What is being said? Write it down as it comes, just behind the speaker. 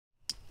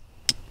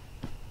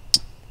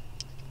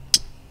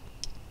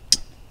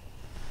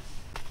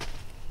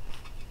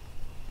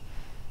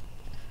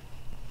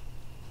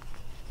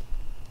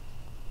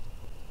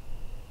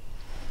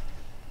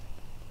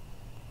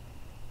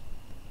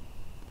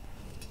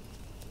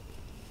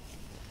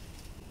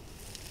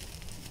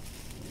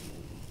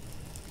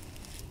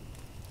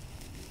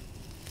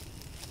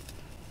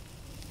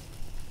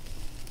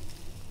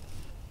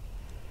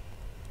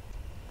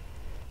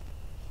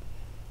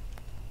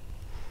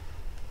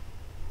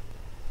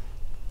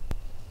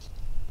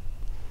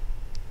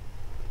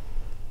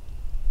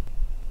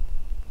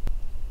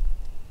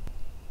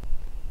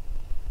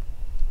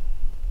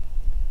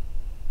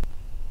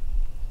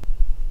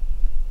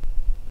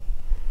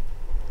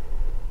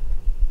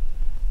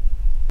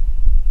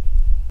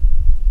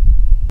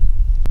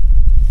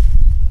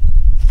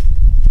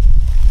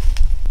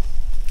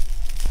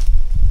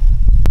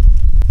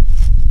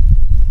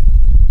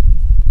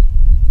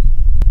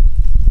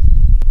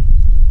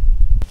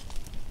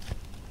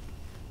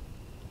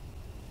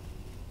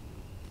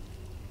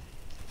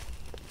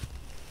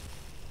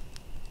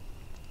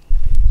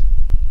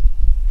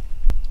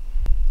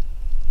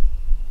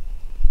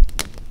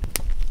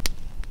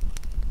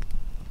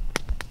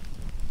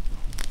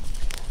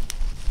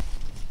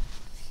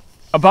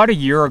About a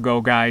year ago,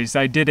 guys,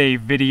 I did a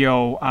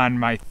video on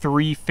my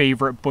 3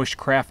 favorite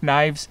bushcraft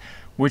knives,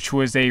 which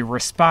was a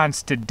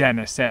response to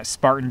Dennis at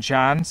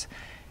SpartanJohns.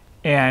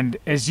 And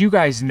as you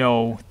guys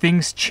know,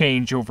 things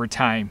change over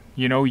time.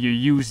 You know, you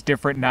use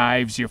different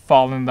knives, you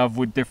fall in love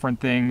with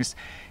different things.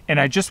 And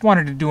I just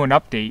wanted to do an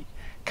update,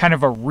 kind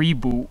of a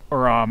reboot,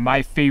 or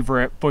my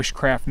favorite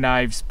bushcraft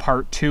knives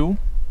part 2.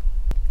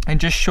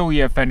 And just show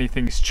you if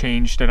anything's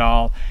changed at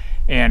all,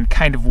 and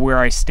kind of where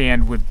I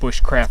stand with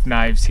bushcraft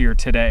knives here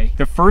today.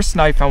 The first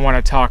knife I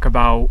want to talk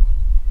about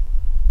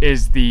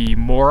is the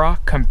Mora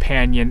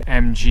Companion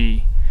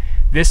MG.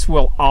 This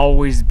will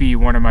always be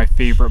one of my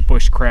favorite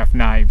bushcraft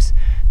knives.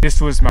 This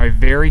was my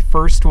very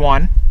first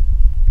one.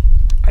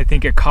 I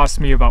think it cost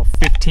me about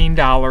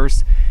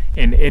 $15,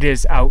 and it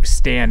is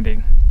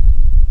outstanding.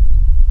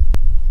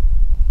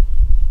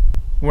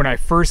 When I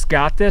first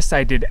got this,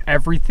 I did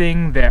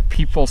everything that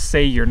people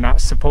say you're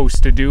not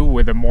supposed to do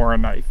with a Mora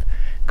knife,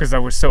 because I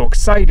was so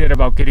excited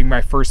about getting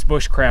my first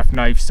bushcraft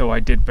knife. So I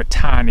did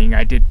batoning,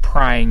 I did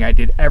prying, I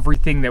did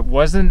everything that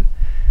wasn't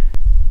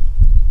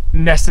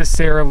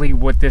necessarily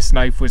what this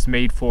knife was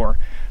made for.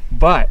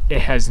 But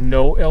it has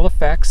no ill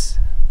effects.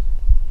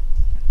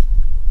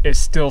 It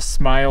still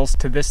smiles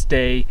to this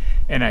day,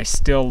 and I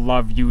still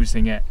love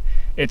using it.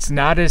 It's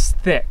not as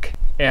thick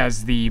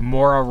as the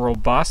Mora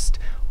Robust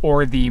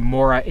or the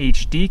Mora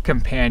HD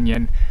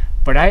Companion,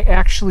 but I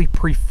actually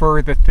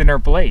prefer the thinner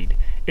blade.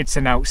 It's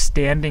an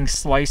outstanding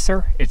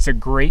slicer. It's a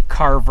great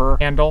carver.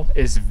 Handle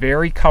is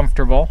very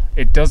comfortable.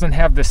 It doesn't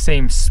have the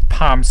same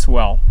palm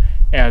swell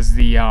as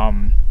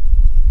the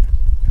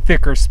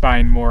thicker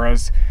spine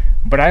Moras,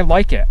 but I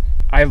like it.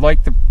 I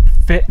like the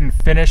fit and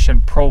finish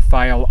and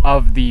profile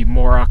of the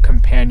Mora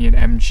Companion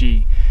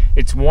MG.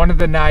 It's one of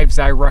the knives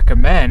I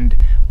recommend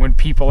when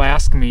people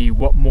ask me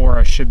what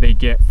Mora should they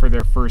get for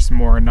their first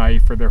Mora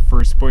knife or their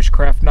first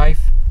bushcraft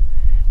knife,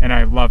 and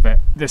I love it.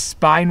 The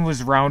spine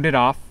was rounded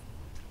off.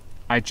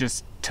 I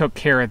just took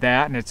care of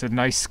that, and it's a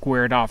nice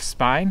squared off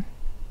spine.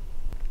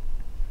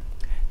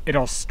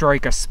 It'll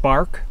strike a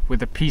spark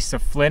with a piece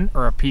of flint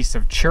or a piece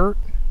of chert.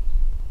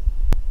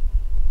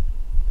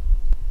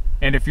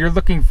 And if you're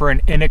looking for an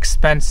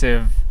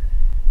inexpensive,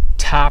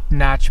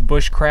 top-notch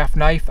bushcraft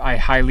knife, I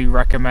highly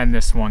recommend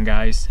this one,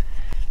 guys.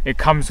 It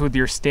comes with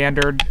your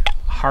standard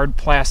hard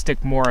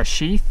plastic Mora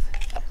sheath,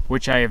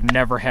 which I have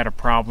never had a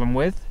problem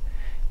with.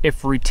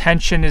 If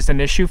retention is an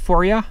issue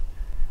for you,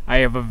 I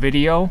have a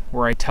video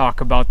where I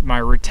talk about my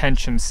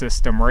retention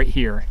system right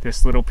here,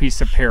 this little piece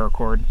of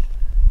paracord.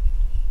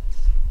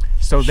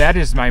 So that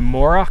is my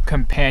Mora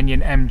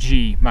Companion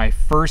MG, my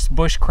first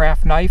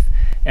bushcraft knife,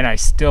 and I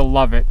still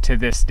love it to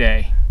this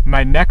day.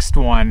 My next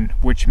one,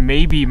 which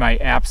may be my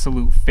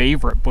absolute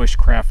favorite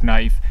bushcraft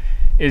knife,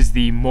 is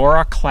the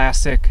Mora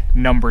Classic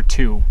No.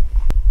 2.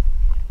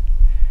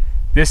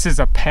 This is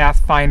a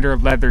Pathfinder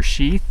leather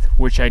sheath,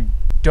 which I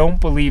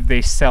don't believe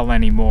they sell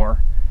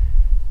anymore.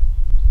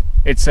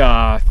 It's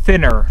a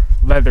thinner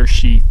leather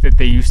sheath that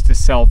they used to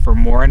sell for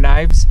Mora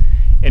knives,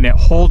 and it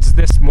holds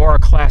this Mora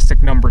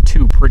Classic No.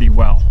 2 pretty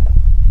well.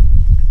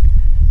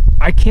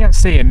 I can't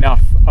say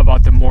enough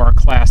about the Mora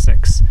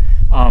Classics.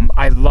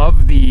 I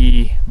love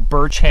the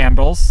birch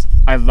handles.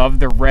 I love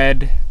the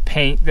red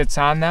paint that's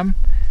on them.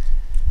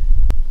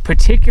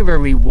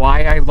 Particularly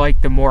why I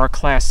like the Mora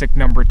Classic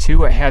No.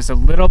 2, it has a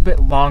little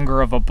bit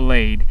longer of a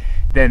blade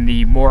than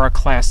the Mora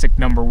Classic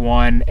No.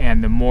 1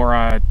 and the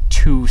Mora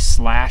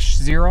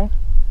 2/0.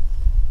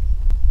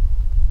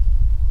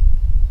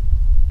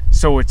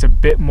 So it's a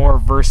bit more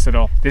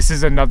versatile. This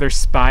is another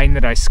spine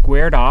that I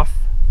squared off.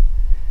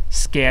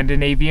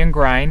 Scandinavian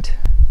grind.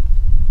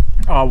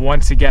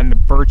 Once again, the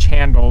birch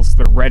handles,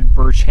 the red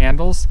birch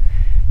handles.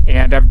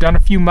 And I've done a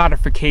few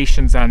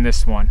modifications on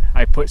this one.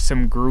 I put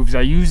some grooves.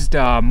 I used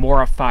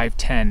Mora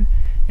 510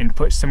 and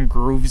put some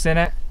grooves in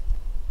it.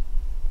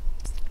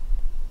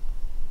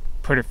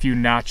 Put a few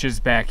notches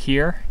back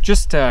here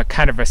just to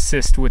kind of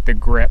assist with the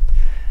grip.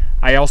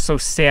 I also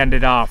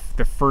sanded off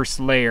the first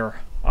layer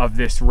of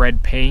this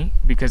red paint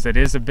because it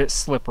is a bit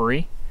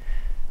slippery.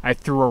 I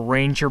threw a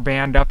Ranger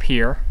band up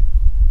here,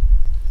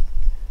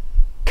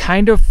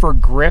 kind of for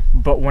grip,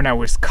 but when I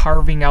was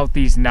carving out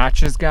these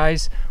notches,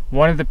 guys,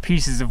 one of the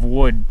pieces of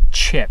wood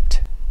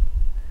chipped.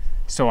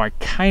 So I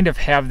kind of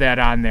have that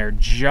on there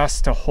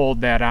just to hold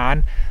that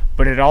on,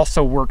 but it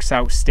also works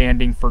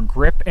outstanding for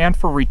grip and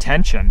for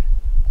retention.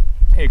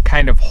 It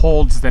kind of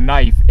holds the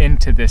knife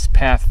into this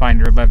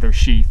Pathfinder leather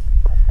sheath.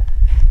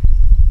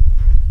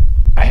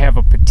 I have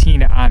a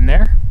patina on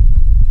there,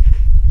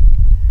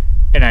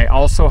 and I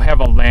also have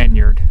a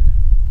lanyard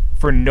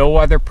for no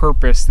other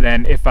purpose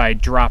than if I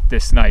drop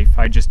this knife.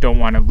 I just don't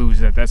want to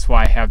lose it. That's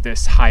why I have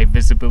this high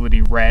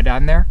visibility red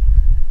on there.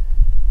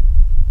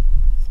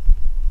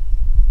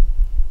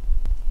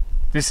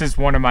 This is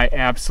one of my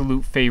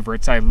absolute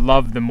favorites. I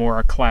love the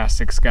Mora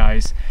Classics,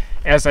 guys.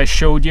 As I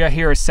showed you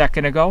here a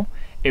second ago,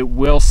 it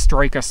will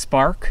strike a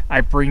spark.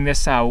 I bring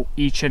this out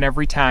each and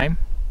every time.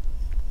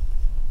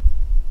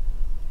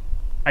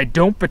 I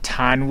don't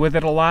baton with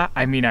it a lot.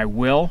 I mean, I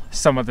will,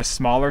 some of the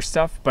smaller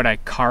stuff, but I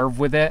carve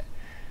with it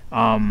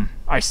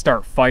I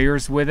start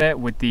fires with it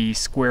with the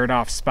squared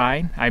off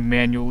spine. I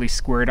manually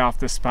squared off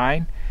the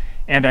spine,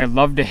 and I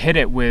love to hit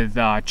it with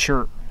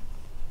chirp.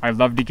 I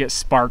love to get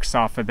sparks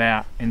off of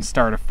that and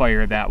start a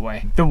fire that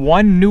way. The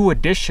one new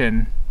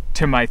addition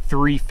to my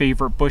 3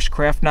 favorite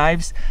bushcraft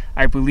knives,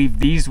 I believe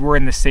these were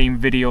in the same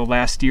video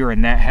last year,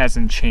 and that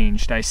hasn't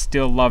changed. I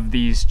still love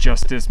these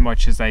just as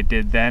much as I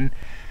did then,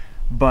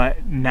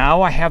 but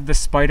now I have the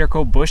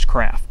Spyderco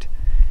Bushcraft,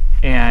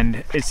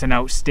 and it's an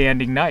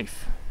outstanding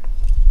knife.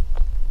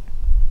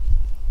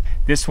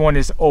 This one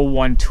is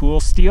 01 tool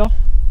steel.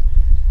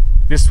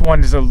 This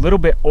one is a little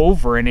bit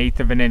over 1/8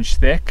 of an inch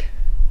thick.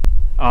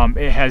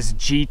 It has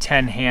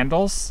G10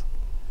 handles.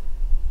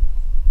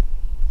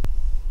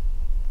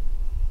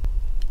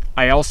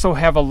 I also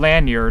have a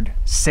lanyard,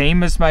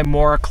 same as my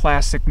Mora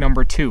Classic No.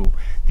 2.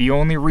 The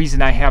only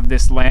reason I have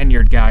this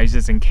lanyard, guys,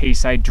 is in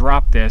case I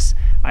drop this,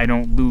 I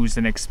don't lose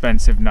an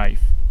expensive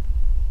knife.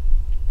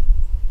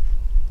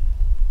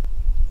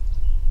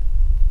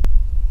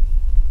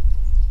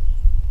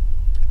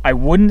 I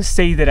wouldn't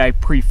say that I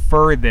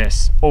prefer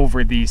this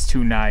over these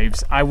 2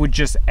 knives. I would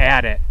just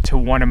add it to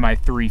one of my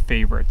 3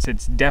 favorites.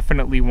 It's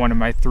definitely one of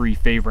my 3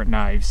 favorite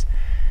knives.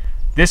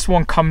 This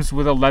one comes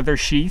with a leather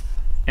sheath,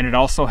 and it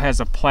also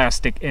has a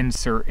plastic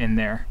insert in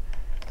there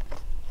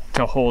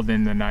to hold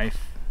in the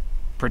knife,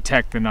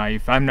 protect the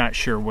knife. I'm not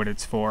sure what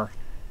it's for.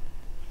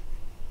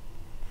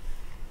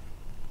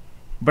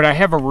 But I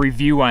have a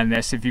review on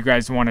this if you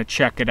guys want to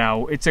check it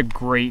out. It's a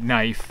great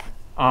knife.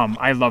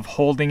 I love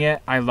holding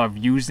it. I love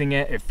using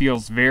it. It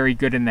feels very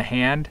good in the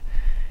hand.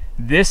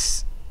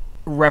 This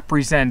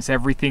represents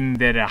everything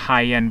that a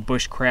high-end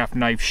bushcraft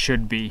knife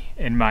should be,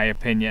 in my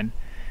opinion.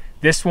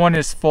 This one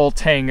is full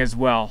tang as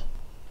well,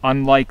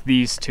 unlike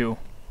these 2.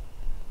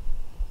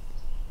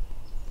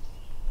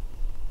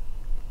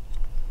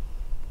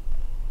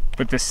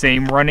 But the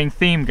same running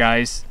theme,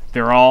 guys.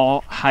 They're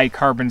all high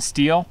carbon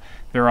steel.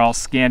 They're all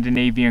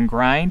Scandinavian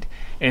grind,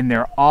 and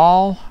they're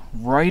all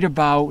right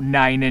about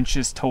 9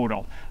 inches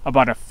total.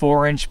 About a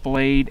 4-inch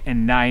blade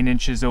and 9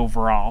 inches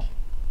overall.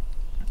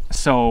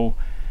 So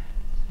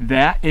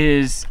that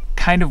is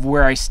kind of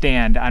where I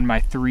stand on my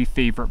 3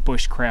 favorite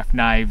bushcraft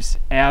knives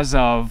as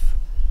of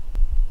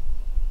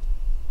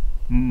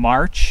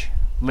March,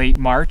 late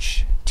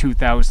March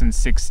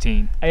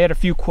 2016. I had a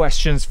few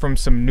questions from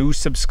some new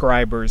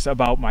subscribers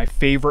about my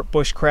favorite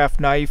bushcraft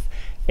knife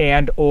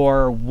and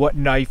or what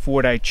knife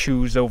would I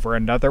choose over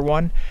another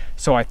one.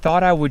 So I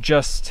thought I would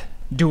just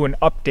do an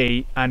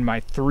update on my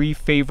 3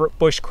 favorite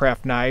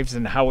bushcraft knives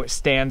and how it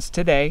stands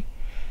today,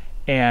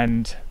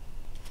 and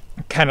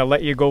kind of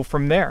let you go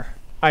from there.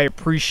 I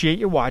appreciate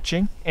you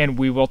watching, and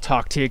we will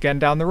talk to you again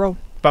down the road.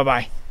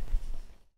 Bye-bye.